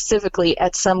doors specifically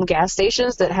at some gas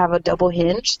stations that have a double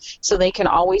hinge, so they can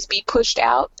always be pushed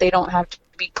out. They don't have to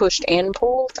be pushed and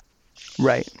pulled.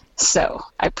 Right. So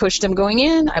I push them going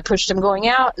in, I push them going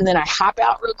out, and then I hop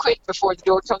out real quick before the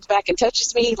door comes back and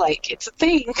touches me. Like, it's a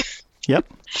thing. Yep.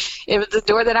 If it's a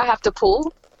door that I have to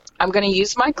pull, I'm going to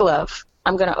use my glove.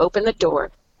 I'm going to open the door.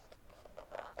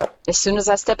 As soon as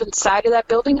I step inside of that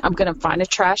building, I'm going to find a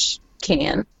trash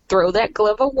can, throw that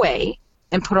glove away,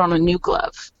 and put on a new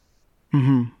glove.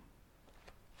 Mm-hmm.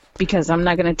 Because I'm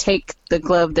not going to take the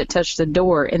glove that touched the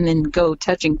door and then go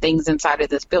touching things inside of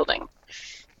this building.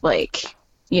 Like,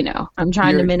 I'm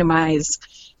trying to minimize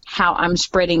how I'm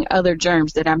spreading other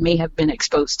germs that I may have been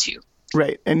exposed to.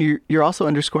 Right. And you're also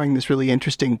underscoring this really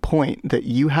interesting point that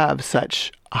you have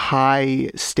such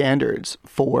high standards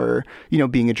for,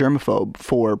 being a germaphobe,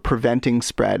 for preventing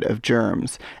spread of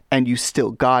germs, and you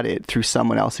still got it through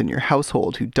someone else in your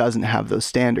household who doesn't have those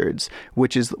standards,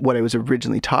 which is what I was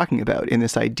originally talking about in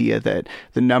this idea that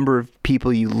the number of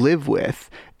people you live with,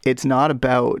 it's not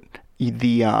about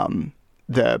the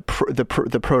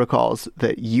protocols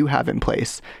that you have in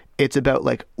place. It's about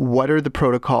like, what are the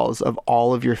protocols of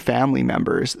all of your family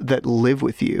members that live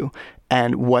with you?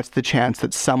 And what's the chance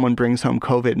that someone brings home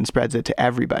COVID and spreads it to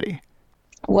everybody?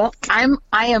 Well, I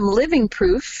am living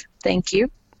proof, thank you,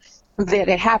 that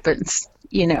it happens,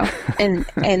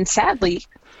 and sadly,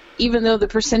 even though the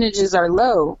percentages are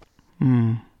low,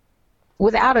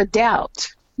 without a doubt,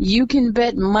 you can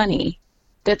bet money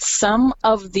that some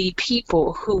of the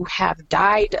people who have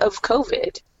died of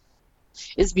COVID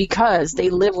is because they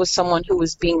live with someone who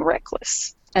was being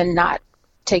reckless and not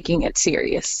taking it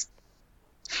serious.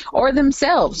 Or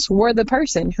themselves were the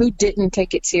person who didn't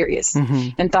take it serious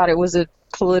and thought it was a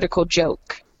political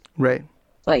joke. Right.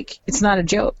 Like, it's not a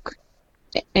joke.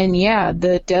 And yeah,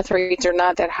 the death rates are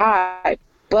not that high,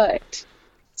 but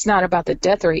it's not about the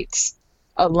death rates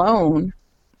alone.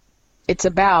 It's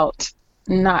about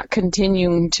not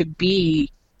continuing to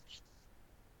be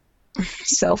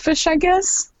selfish, I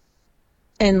guess.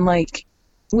 And like,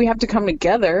 we have to come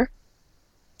together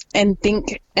and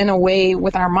think in a way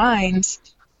with our minds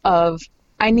of,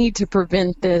 I need to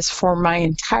prevent this for my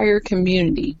entire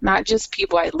community, not just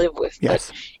people I live with, yes,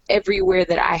 but everywhere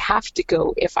that I have to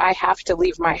go. If I have to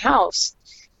leave my house,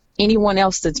 anyone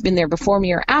else that's been there before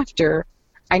me or after,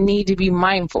 I need to be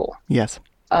mindful yes,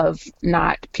 of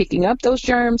not picking up those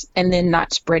germs and then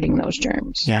not spreading those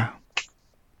germs. Yeah.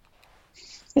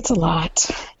 It's a lot.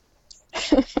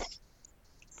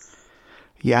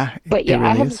 Yeah. But yeah, really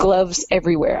I have is. gloves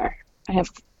everywhere. I have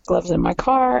gloves in my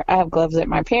car. I have gloves at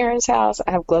my parents' house.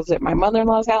 I have gloves at my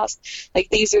mother-in-law's house. Like,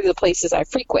 these are the places I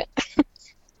frequent.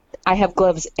 I have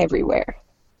gloves everywhere.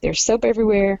 There's soap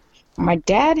everywhere. My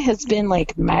dad has been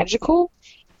like magical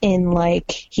in like,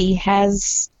 he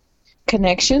has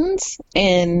connections,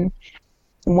 and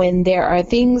when there are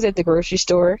things at the grocery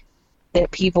store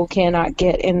that people cannot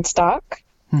get in stock,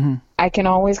 I can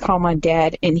always call my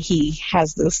dad and he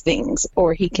has those things,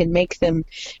 or he can make them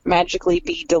magically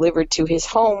be delivered to his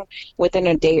home within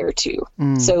a day or two.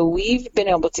 So we've been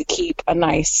able to keep a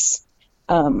nice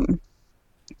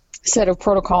set of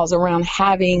protocols around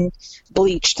having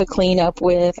bleach to clean up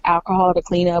with, alcohol to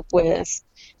clean up with,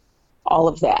 all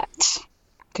of that,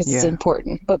 because it's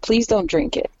important. But please don't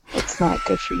drink it. It's not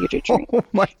good for you to drink. Oh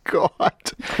my God.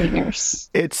 Cleaners.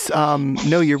 It's,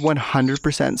 no, you're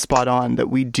 100% spot on that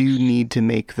we do need to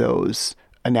make those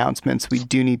announcements. We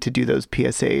do need to do those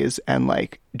PSAs and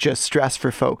like just stress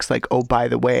for folks like, oh, by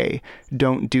the way,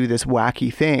 don't do this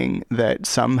wacky thing that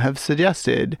some have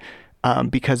suggested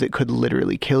because it could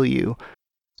literally kill you.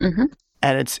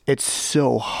 And it's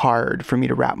so hard for me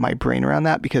to wrap my brain around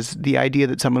that, because the idea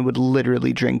that someone would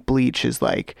literally drink bleach is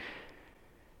like,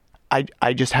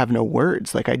 I just have no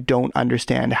words. Like, I don't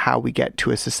understand how we get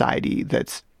to a society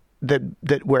that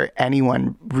where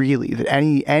anyone really, that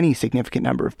any significant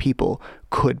number of people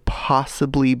could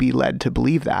possibly be led to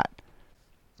believe that.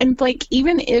 And like,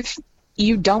 even if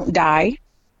you don't die,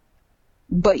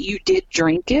 but you did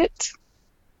drink it,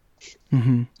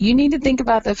 you need to think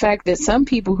about the fact that some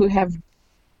people who have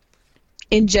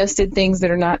ingested things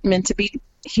that are not meant to be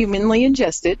humanly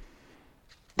ingested,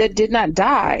 that did not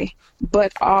die,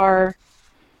 but are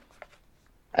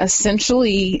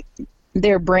essentially,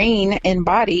 their brain and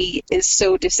body is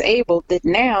so disabled that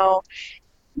now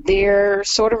they're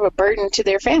sort of a burden to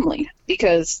their family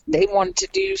because they want to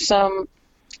do some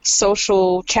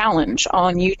social challenge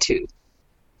on YouTube.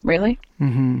 Really?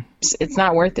 It's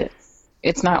not worth it.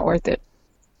 It's not worth it.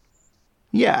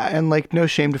 Yeah, and like, no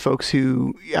shame to folks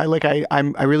who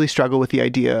I really struggle with the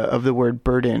idea of the word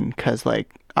burden, because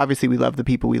like, obviously we love the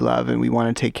people we love and we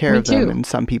want to take care of them, and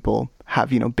some people have,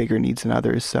 bigger needs than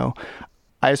others. So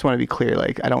I just want to be clear,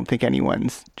 like, I don't think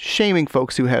anyone's shaming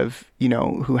folks who have,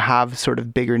 who have sort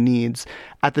of bigger needs.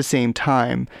 At the same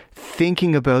time,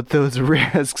 thinking about those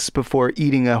risks before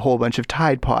eating a whole bunch of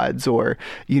Tide Pods or,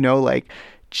 like,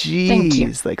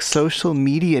 geez, like social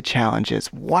media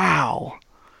challenges. Wow.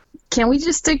 Can we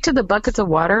just stick to the buckets of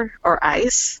water or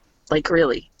ice? Like,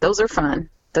 really, those are fun.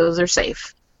 Those are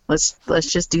safe. Let's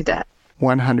just do that.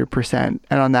 100%.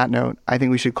 And on that note, I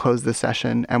think we should close the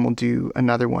session and we'll do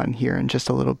another one here in just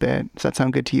a little bit. Does that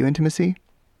sound good to you, Intimacy?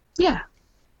 Yeah.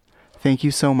 Thank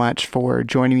you so much for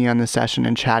joining me on this session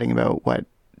and chatting about what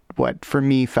for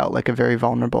me felt like a very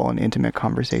vulnerable and intimate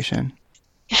conversation.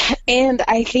 And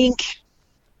I think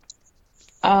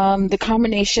the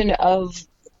combination of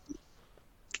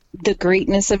the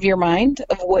greatness of your mind,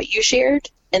 of what you shared,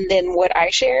 and then what I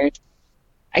shared,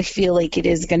 I feel like it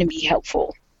is going to be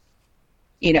helpful,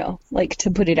 like to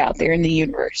put it out there in the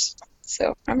universe.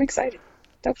 So I'm excited.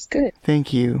 That was good.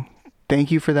 Thank you.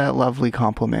 Thank you for that lovely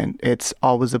compliment. It's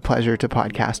always a pleasure to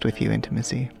podcast with you,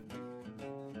 Intimacy.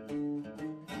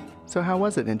 So how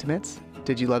was it, Intimates?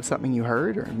 Did you love something you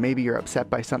heard, or maybe you're upset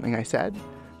by something I said?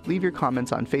 Leave your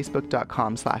comments on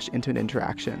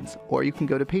facebook.com/intimateinteractions, or you can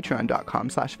go to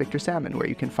patreon.com/victorsalmon, where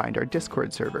you can find our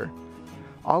Discord server.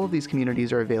 All of these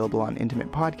communities are available on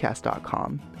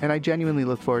intimatepodcast.com, and I genuinely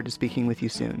look forward to speaking with you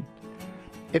soon.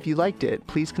 If you liked it,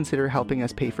 please consider helping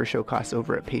us pay for show costs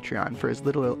over at Patreon for as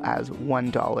little as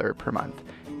 $1 per month.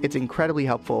 It's incredibly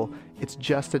helpful. It's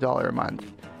just $1 a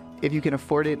month. If you can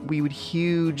afford it, we would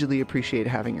hugely appreciate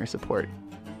having your support.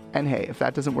 And hey, if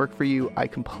that doesn't work for you, I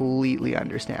completely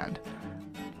understand.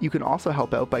 You can also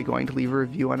help out by going to leave a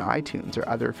review on iTunes or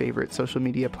other favorite social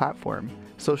media platform.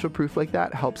 Social proof like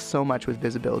that helps so much with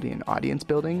visibility and audience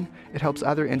building. It helps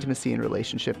other intimacy and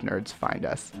relationship nerds find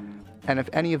us. And if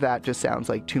any of that just sounds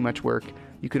like too much work,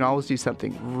 you can always do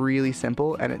something really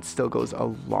simple and it still goes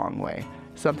a long way.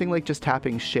 Something like just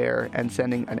tapping share and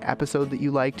sending an episode that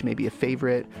you liked, maybe a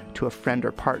favorite, to a friend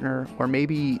or partner, or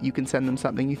maybe you can send them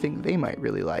something you think they might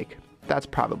really like. That's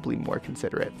probably more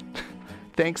considerate.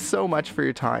 Thanks so much for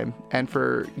your time and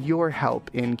for your help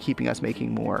in keeping us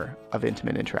making more of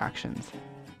Intimate Interactions.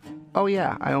 Oh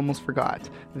yeah, I almost forgot.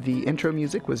 The intro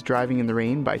music was Driving in the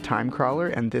Rain by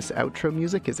Timecrawler, and this outro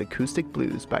music is Acoustic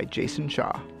Blues by Jason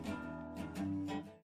Shaw.